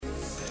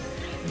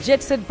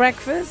Jet Set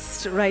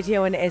Breakfast right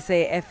here on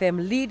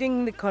SAFM,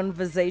 leading the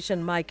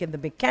conversation. Mike and the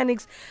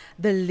Mechanics,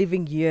 the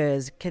living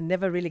years. Can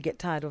never really get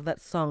tired of that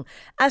song.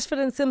 Ashford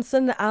and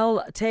Simpson,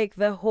 I'll take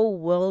the whole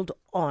world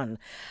on.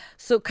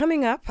 So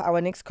coming up, our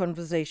next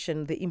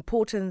conversation, the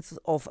importance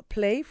of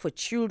play for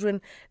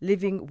children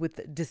living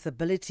with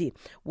disability.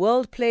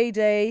 World Play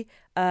Day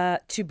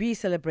to be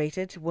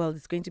celebrated. Well,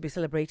 it's going to be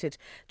celebrated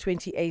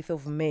 28th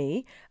of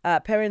May.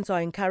 Parents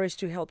are encouraged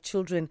to help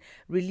children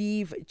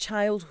relieve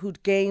childhood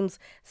games.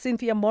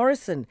 Cynthia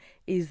Morrison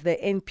is the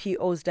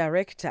NPO's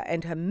director,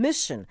 and her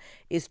mission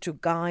is to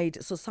guide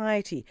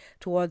society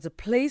towards a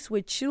place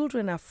where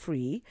children are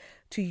free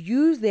to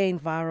use their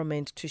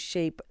environment to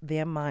shape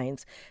their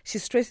minds. She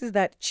stresses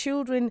that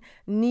children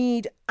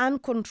need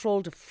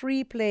uncontrolled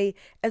free play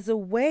as a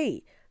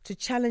way to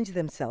challenge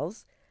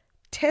themselves,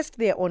 test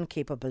their own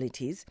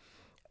capabilities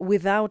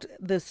without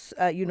this,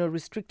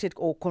 restricted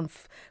or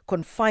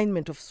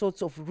confinement of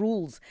sorts of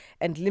rules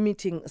and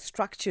limiting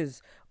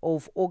structures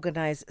of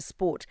organized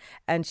sport.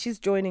 And she's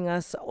joining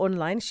us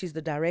online. She's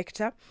the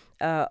director,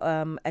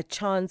 A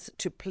Chance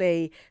to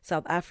Play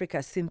South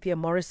Africa, Cynthia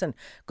Morrison.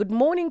 Good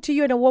morning to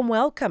you and a warm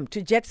welcome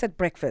to Jet Set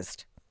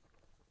Breakfast.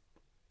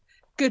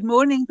 Good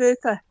morning,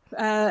 Bertha,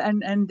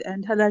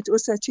 and hello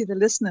also to the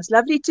listeners.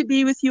 Lovely to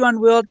be with you on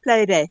World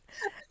Play Day.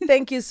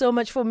 Thank you so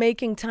much for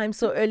making time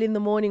so early in the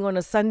morning on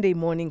a Sunday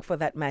morning, for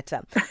that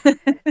matter.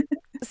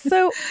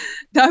 So,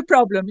 no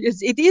problem.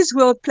 It is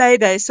World Play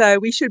Day, so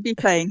we should be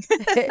playing.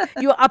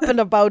 You're up and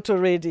about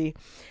already.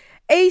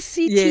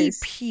 ACTP,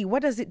 yes.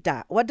 What does it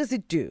do? What does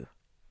it do?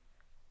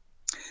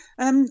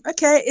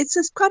 Okay,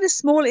 it's quite a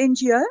small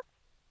NGO,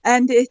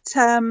 and it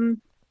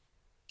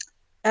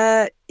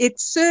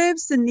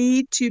serves the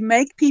need to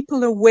make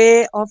people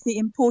aware of the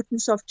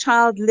importance of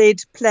child-led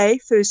play,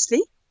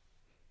 firstly.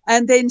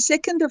 And then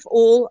second of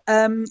all,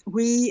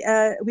 we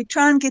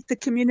try and get the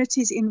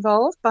communities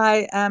involved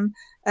by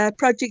a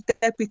project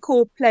that we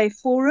call Play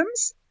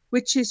Forums,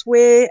 which is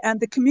where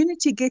the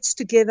community gets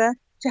together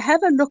to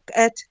have a look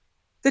at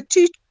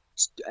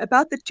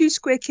about the 2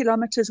 square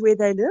kilometers where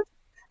they live,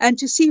 and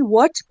to see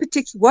what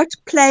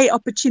play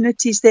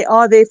opportunities there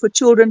are there for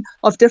children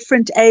of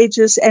different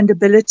ages and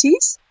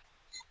abilities.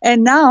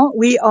 And now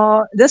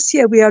this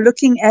year we are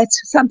looking at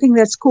something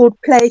that's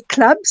called Play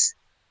Clubs.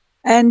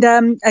 And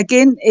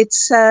again,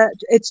 it's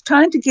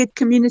trying to get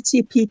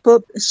community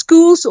people,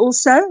 schools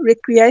also,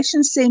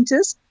 recreation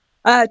centers,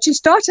 to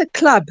start a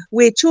club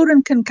where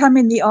children can come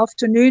in the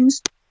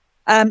afternoons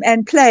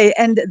and play.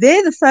 And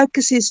there the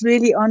focus is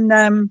really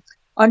on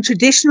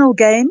traditional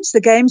games,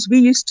 the games we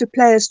used to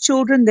play as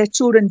children that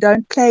children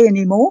don't play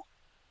anymore.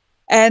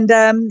 And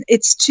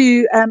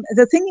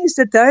the thing is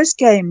that those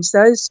games,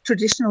 those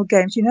traditional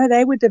games,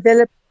 they were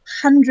developed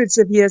hundreds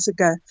of years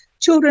ago.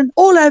 Children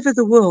all over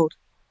the world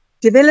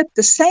developed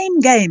the same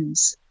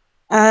games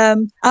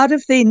out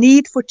of their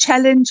need for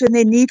challenge and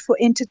their need for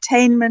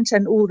entertainment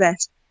and all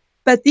that.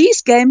 But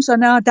these games are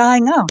now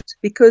dying out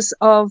because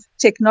of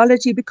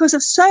technology, because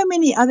of so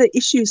many other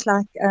issues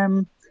like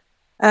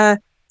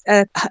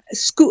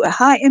school,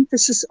 high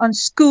emphasis on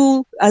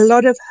school, a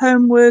lot of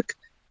homework,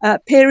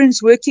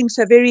 parents working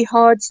so very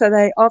hard, so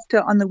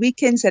on the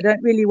weekends they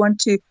don't really want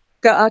to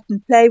go out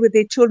and play with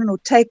their children or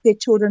take their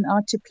children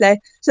out to play.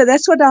 So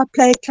that's what our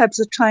play clubs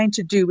are trying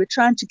to do. We're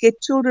trying to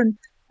get children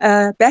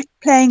back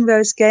playing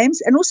those games.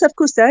 And also, of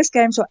course, those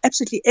games are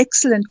absolutely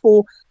excellent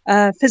for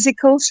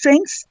physical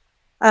strength,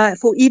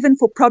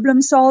 for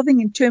problem solving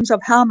in terms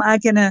of how am I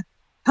gonna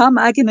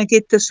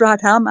get this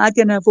right? How am I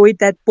gonna avoid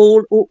that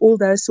ball? All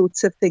those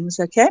sorts of things,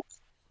 okay?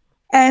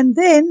 And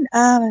then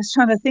I was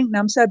trying to think now,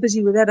 I'm so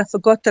busy with that, I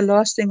forgot the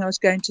last thing I was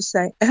going to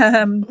say.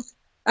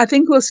 I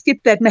think we'll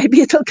skip that. Maybe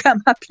it'll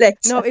come up later.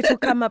 No, it will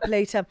come up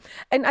later.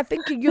 And I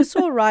think you're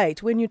so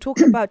right when you talk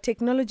about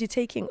technology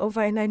taking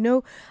over. And I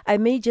know I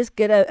may just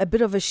get a bit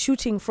of a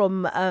shooting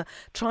from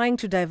trying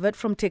to divert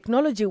from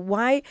technology.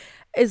 Why?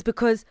 Is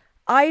because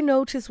I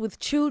notice with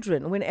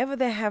children, whenever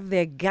they have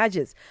their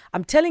gadgets,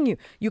 I'm telling you,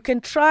 you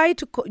can try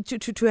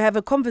to have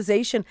a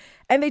conversation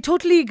and they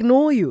totally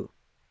ignore you.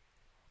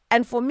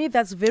 And for me,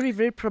 that's very,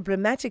 very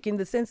problematic in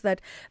the sense that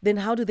then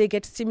how do they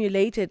get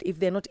stimulated if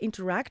they're not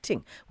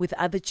interacting with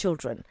other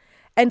children?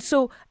 And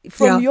so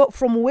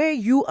from where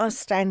you are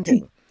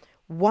standing,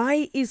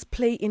 why is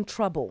play in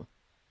trouble?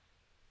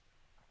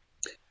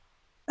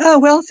 Oh,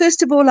 well,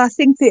 first of all, I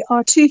think there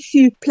are too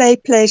few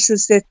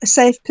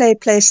safe play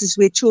places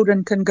where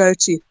children can go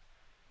to.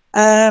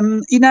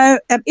 If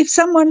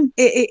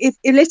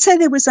let's say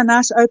there was a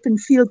nice open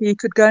field where you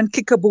could go and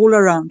kick a ball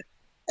around,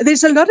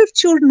 there's a lot of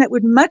children that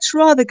would much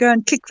rather go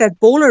and kick that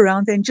ball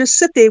around than just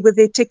sit there with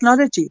their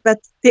technology. But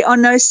there are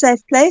no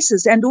safe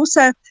places. And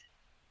also,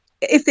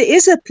 if there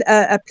is a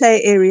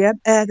play area,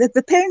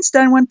 the parents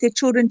don't want their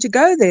children to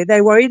go there.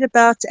 They're worried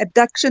about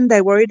abduction.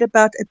 They're worried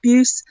about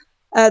abuse.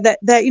 Those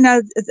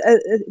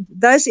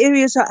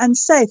areas are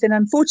unsafe. And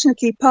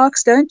unfortunately,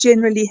 parks don't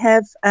generally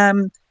have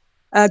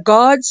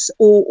guards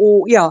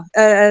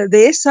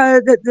there, so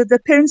the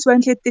parents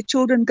won't let their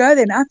children go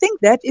there. And I think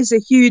that is a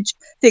huge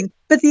thing.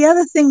 But the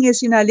other thing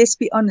is, let's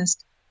be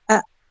honest,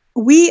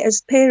 we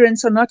as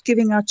parents are not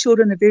giving our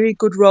children a very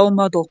good role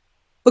model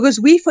because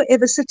we're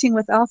forever sitting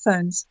with our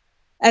phones.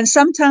 And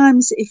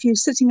sometimes if you're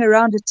sitting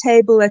around a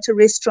table at a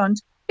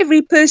restaurant,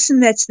 every person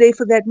that's there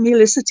for that meal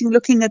is sitting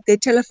looking at their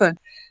telephone.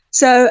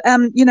 So,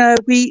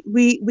 we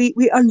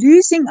are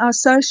losing our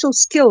social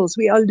skills.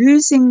 We are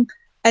losing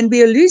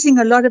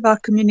a lot of our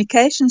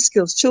communication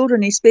skills,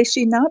 children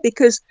especially now,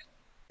 because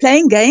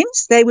playing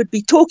games, they would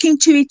be talking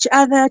to each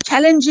other,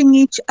 challenging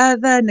each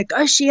other,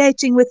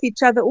 negotiating with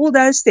each other, all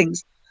those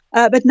things.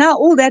 But now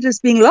all that is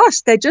being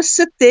lost. They just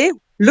sit there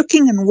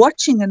looking and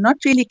watching and not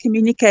really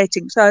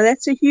communicating. So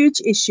that's a huge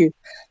issue.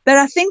 But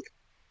I think,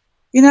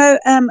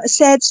 a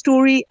sad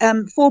story,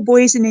 4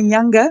 boys in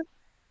Inyanga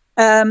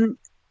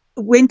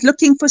went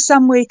looking for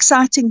somewhere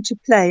exciting to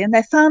play. And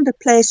they found a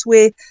place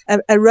where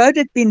a road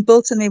had been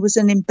built and there was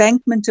an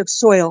embankment of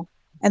soil.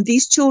 And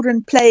these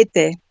children played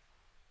there.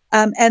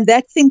 And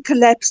that thing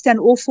collapsed and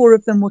all 4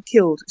 of them were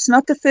killed. It's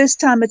not the first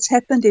time it's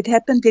happened. It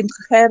happened in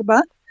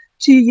Gerba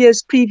 2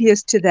 years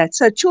previous to that.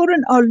 So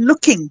children are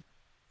looking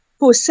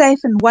for safe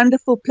and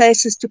wonderful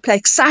places to play,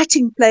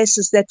 exciting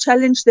places that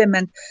challenge them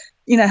and,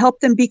 help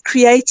them be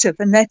creative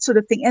and that sort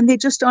of thing. And there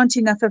just aren't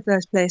enough of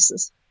those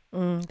places.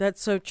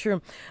 That's so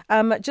true.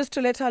 Just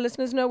to let our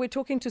listeners know, we're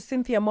talking to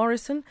Cynthia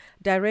Morrison,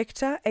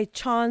 Director, A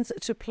Chance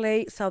to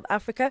Play South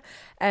Africa,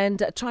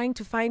 and trying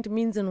to find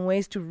means and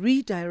ways to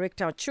redirect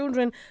our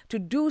children to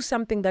do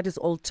something that is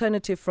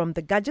alternative from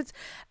the gadgets.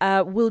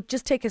 We'll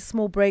just take a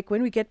small break.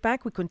 When we get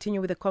back, we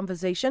continue with the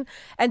conversation.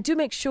 And do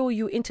make sure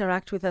you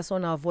interact with us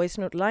on our voice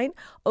note line,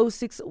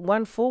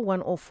 0614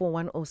 104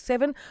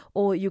 107,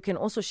 or you can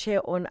also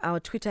share on our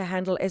Twitter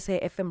handle,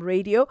 SAFM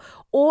Radio,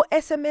 or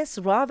SMS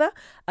rather,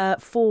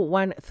 41391.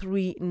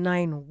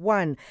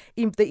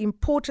 The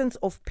importance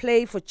of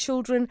play for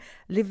children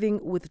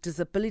living with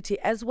disability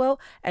as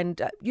well.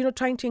 And,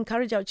 trying to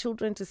encourage our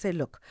children to say,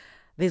 look,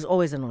 there's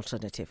always an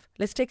alternative.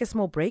 Let's take a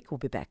small break. We'll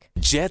be back.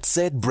 Jet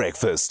Set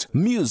Breakfast.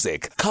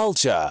 Music,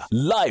 culture,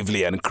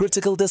 lively and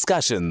critical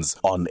discussions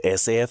on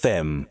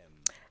SAFM.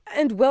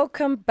 And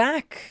welcome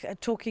back.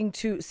 Talking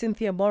to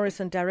Cynthia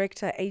Morrison,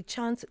 Director, A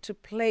Chance to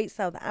Play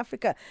South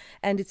Africa.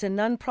 And it's a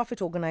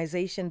non-profit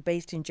organization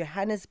based in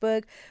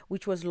Johannesburg,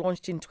 which was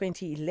launched in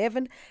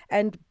 2011.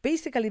 And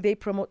basically, they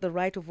promote the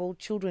right of all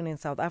children in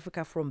South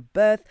Africa from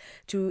birth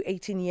to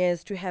 18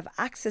 years to have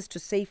access to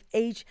safe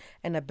age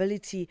and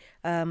ability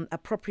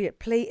appropriate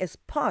play as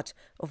part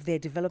of their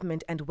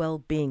development and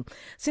well-being.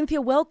 Cynthia,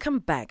 welcome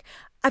back.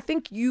 I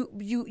think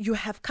you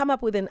have come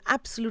up with an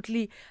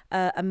absolutely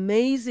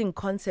amazing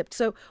concept.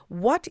 So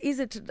what is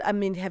it? I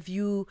mean,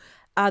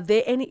 are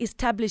there any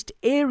established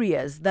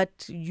areas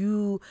that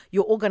your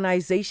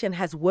organization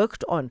has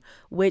worked on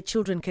where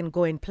children can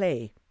go and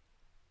play?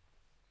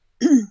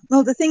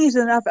 Well, the thing is,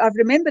 and I've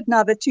remembered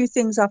now the 2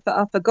 things I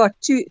forgot,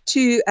 two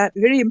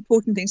very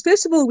important things.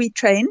 First of all, we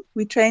train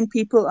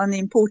people on the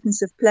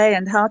importance of play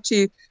and how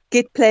to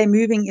get play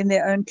moving in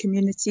their own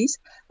communities.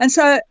 And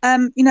so,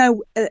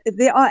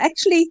 there are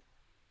actually,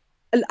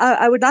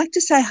 I would like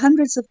to say,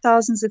 hundreds of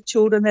thousands of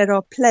children that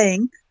are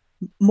playing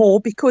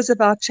more because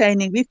of our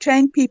training. We've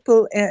trained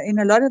people in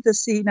a lot of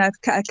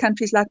the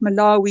countries like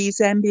Malawi,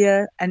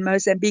 Zambia, and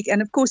Mozambique.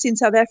 And of course, in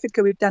South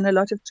Africa, we've done a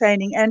lot of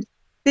training. And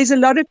there's a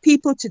lot of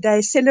people today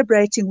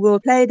celebrating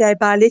World Play Day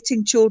by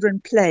letting children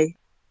play.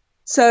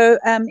 So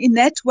in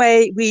that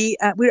way,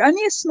 we're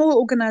only a small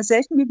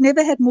organization. We've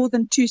never had more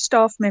than 2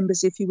 staff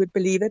members, if you would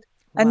believe it.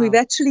 And Wow. we've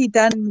actually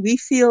done, we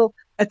feel,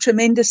 a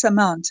tremendous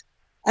amount.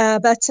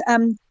 And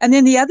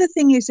then the other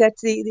thing is that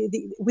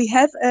we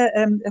have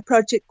a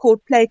project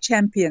called Play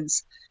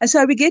Champions. And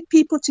so we get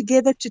people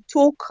together to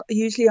talk,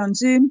 usually on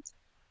Zoom.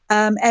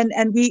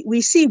 And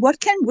we see what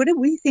do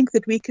we think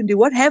that we can do?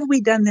 What have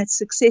we done that's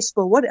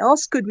successful? What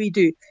else could we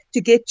do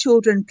to get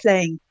children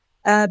playing?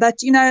 But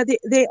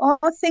there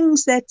are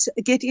things that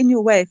get in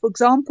your way. For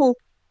example,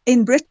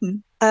 in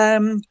Britain,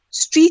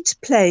 street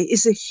play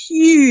is a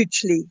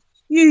hugely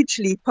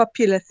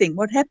popular thing.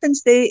 What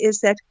happens there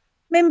is that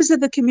members of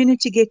the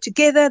community get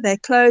together, they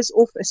close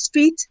off a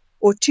street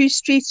or 2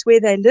 streets where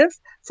they live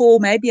for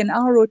maybe an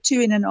hour or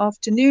 2 in an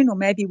afternoon, or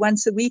maybe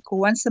once a week or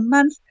once a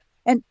month.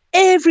 And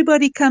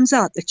everybody comes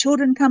out. The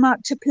children come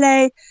out to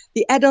play.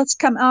 The adults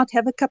come out,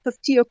 have a cup of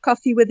tea or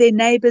coffee with their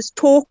neighbors,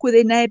 talk with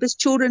their neighbors.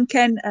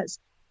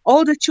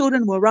 Older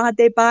children will ride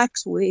their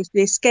bikes or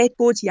their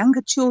skateboards.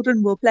 Younger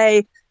children will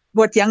play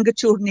what younger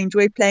children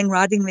enjoy playing,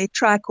 riding their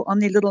trike or on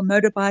their little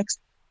motorbikes.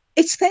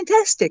 It's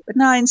fantastic. But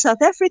now in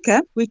South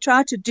Africa, we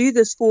tried to do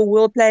this for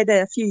World Play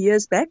Day a few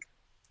years back.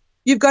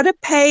 You've got to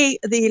pay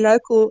the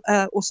local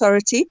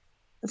authority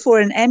for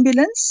an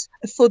ambulance,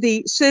 for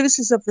the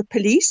services of the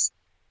police,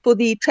 for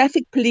the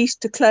traffic police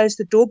to close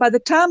the door. By the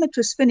time it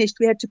was finished,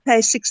 we had to pay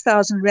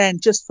 6,000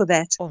 Rand just for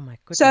that. Oh, my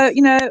goodness. So,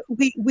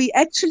 we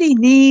actually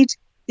need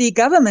the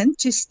government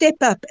to step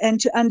up and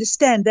to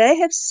understand they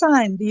have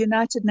signed the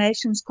United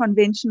Nations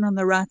Convention on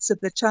the Rights of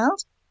the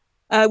Child,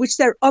 which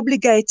they're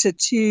obligated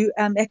to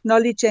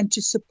acknowledge and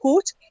to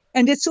support.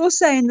 And it's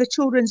also in the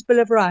Children's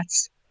Bill of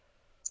Rights,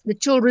 the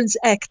Children's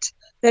Act,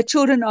 that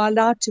children are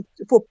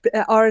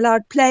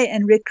allowed play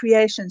and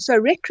recreation. So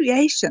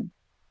recreation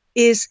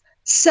is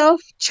a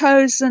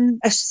self-chosen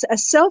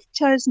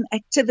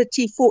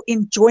activity for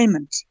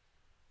enjoyment.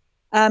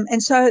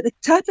 And so the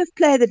type of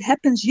play that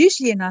happens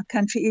usually in our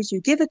country is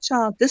you give a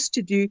child this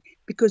to do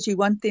because you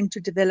want them to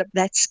develop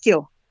that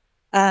skill.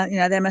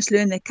 They must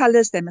learn their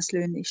colors, they must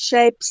learn their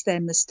shapes, they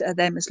must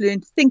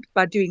learn to think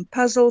by doing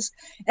puzzles,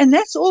 and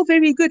that's all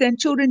very good, and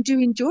children do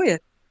enjoy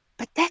it.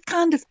 But that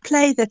kind of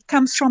play that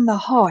comes from the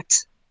heart,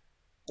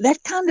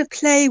 that kind of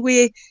play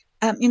where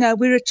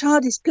a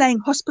child is playing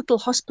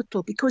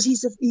hospital because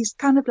he's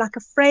kind of like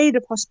afraid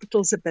of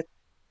hospitals a bit.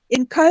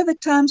 In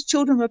COVID times,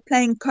 children were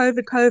playing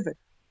COVID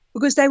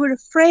because they were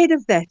afraid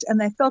of that,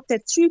 and they felt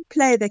that through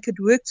play they could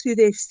work through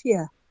their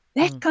fear.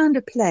 That kind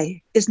of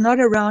play is not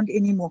around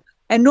anymore,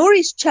 and nor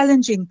is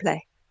challenging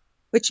play,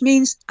 which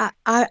means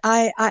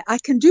I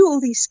can do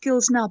all these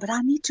skills now, but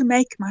I need to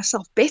make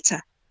myself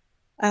better.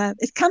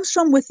 It comes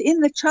from within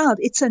the child.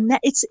 It's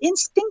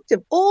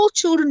instinctive. All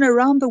children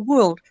around the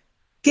world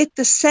get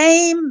the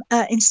same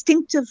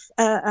instinctive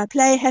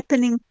play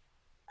happening.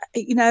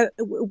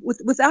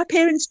 With our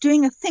parents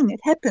doing a thing,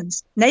 it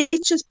happens.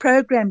 Nature's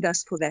programmed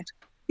us for that.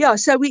 Yeah,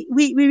 so we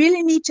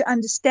really need to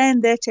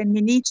understand that, and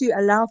we need to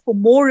allow for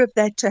more of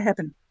that to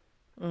happen.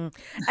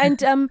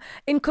 And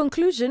in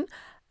conclusion,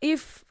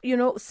 if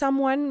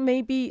someone,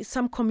 maybe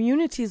some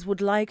communities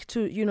would like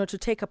to to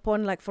take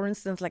upon, like for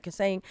instance, like you're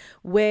saying,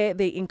 where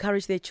they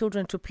encourage their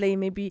children to play,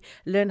 maybe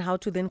learn how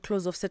to then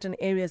close off certain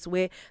areas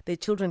where their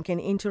children can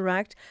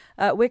interact,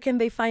 where can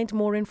they find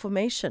more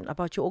information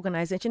about your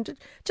organization,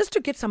 just to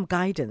get some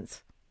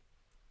guidance?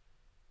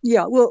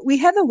 Yeah, well, we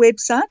have a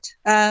website,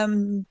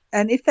 and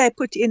if they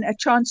put in a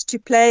chance to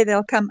play,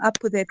 they'll come up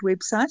with that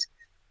website.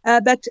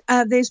 But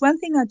there's one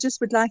thing I just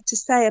would like to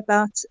say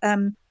about,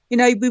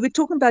 we were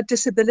talking about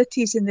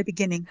disabilities in the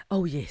beginning.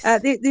 Oh, yes.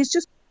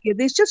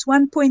 There's just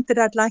one point that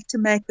I'd like to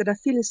make that I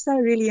feel is so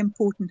really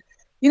important.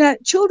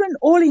 Children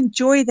all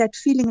enjoy that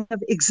feeling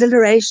of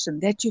exhilaration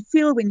that you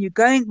feel when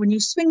you're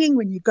swinging,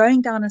 when you're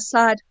going down a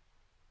slide.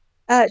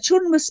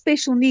 Children with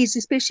special needs,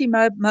 especially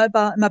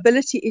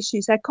mobility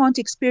issues, they can't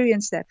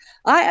experience that.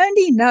 I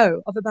only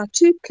know of about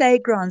 2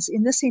 playgrounds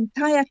in this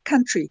entire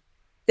country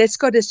that's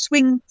got a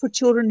swing for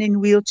children in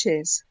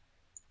wheelchairs.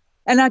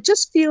 And I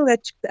just feel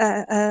that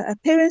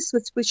parents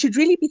should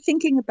really be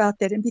thinking about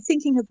that and be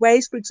thinking of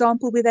ways, for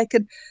example, where they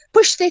can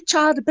push their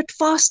child a bit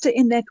faster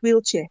in that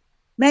wheelchair.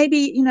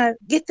 Maybe,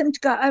 get them to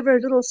go over a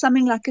little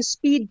something like a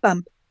speed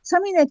bump,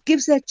 something that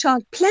gives that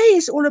child. Play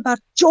is all about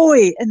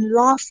joy and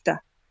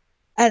laughter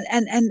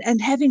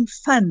and having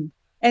fun.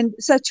 And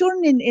so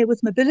children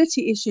with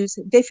mobility issues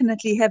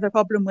definitely have a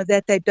problem with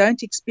that. They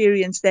don't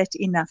experience that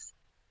enough.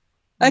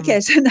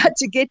 Okay, so now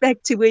to get back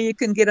to where you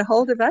can get a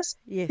hold of us.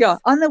 Yes. Yeah,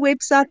 on the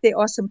website, there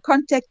are some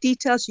contact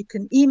details. You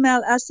can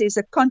email us. There's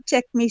a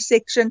contact me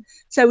section.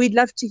 So we'd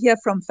love to hear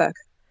from folk.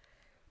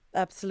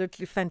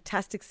 Absolutely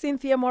fantastic.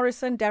 Cynthia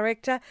Morrison,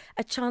 Director,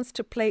 A Chance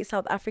to Play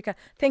South Africa.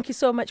 Thank you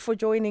so much for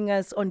joining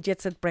us on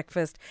Jet Set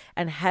Breakfast,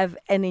 and have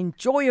an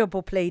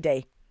enjoyable play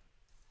day.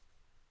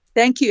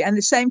 Thank you. And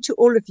the same to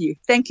all of you.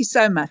 Thank you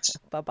so much.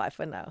 Bye-bye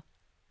for now.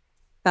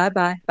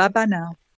 Bye-bye. Bye-bye now.